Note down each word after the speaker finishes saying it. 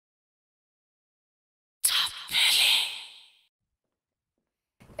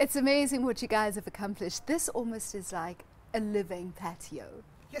It's amazing what you guys have accomplished. This almost is like a living patio.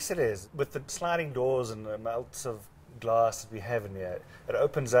 Yes, it is. With the sliding doors and the amounts of glass that we have in here, it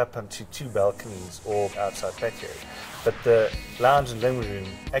opens up onto 2 balconies or outside patio. But the lounge and living room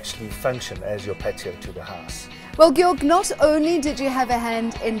actually function as your patio to the house. Well, Georg, not only did you have a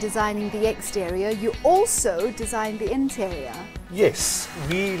hand in designing the exterior, you also designed the interior. Yes,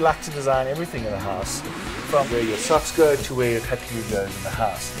 we like to design everything in the house, from where your socks go to where your cutlery goes in the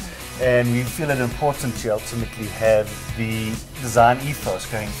house. And we feel it important to ultimately have the design ethos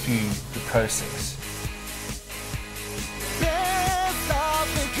going through the process.